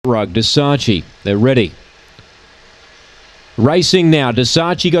rug. Desace, they're ready. Racing now.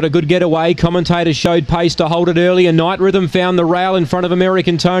 Desace got a good getaway. Commentator showed pace to hold it early, and Night Rhythm found the rail in front of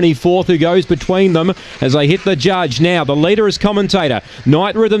American Tony. Fourth, who goes between them as they hit the judge. Now, the leader is Commentator.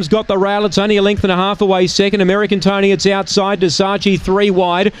 Night Rhythm's got the rail. It's only a length and a half away. Second, American Tony, it's outside. Desace 3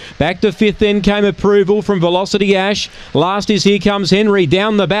 wide. Back to fifth, then came Approval from Velocity Ash. Last is Here Comes Henry.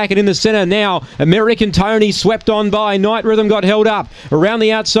 Down the back and in the centre now. American Tony swept on by. Night Rhythm got held up. Around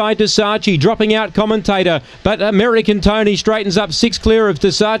the outside, Desace dropping out Commentator. But American Tony straightens up 6 clear of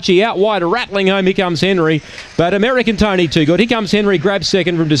Desace. Out wide, rattling home. Here comes Henry. But American Tony too good. Here comes Henry, grabs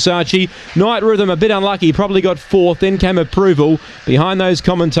second from Desace. Night Rhythm a bit unlucky, probably got fourth. Then came Approval. Behind those,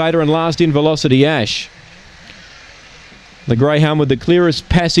 Commentator, and last in Velocity Ash. The greyhound with the clearest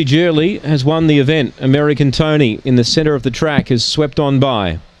passage early has won the event. American Tony in the centre of the track has swept on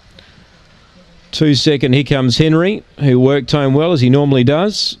by. 2 second, Here Comes Henry, who worked home well as he normally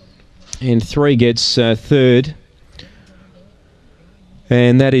does. And 3 gets third.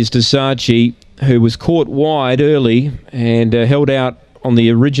 And that is Desace, who was caught wide early and held out on the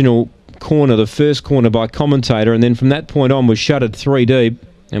original corner, the first corner, by Commentator, and then from that point on was shuttered 3 deep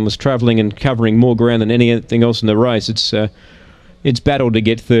and was travelling and covering more ground than anything else in the race. It's battled to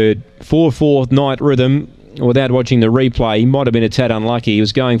get third. 4/4 Night Rhythm, without watching the replay, he might have been a tad unlucky. He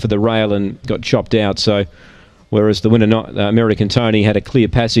was going for the rail and got chopped out. So, whereas the winner, American Tony, had a clear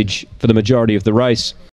passage for the majority of the race.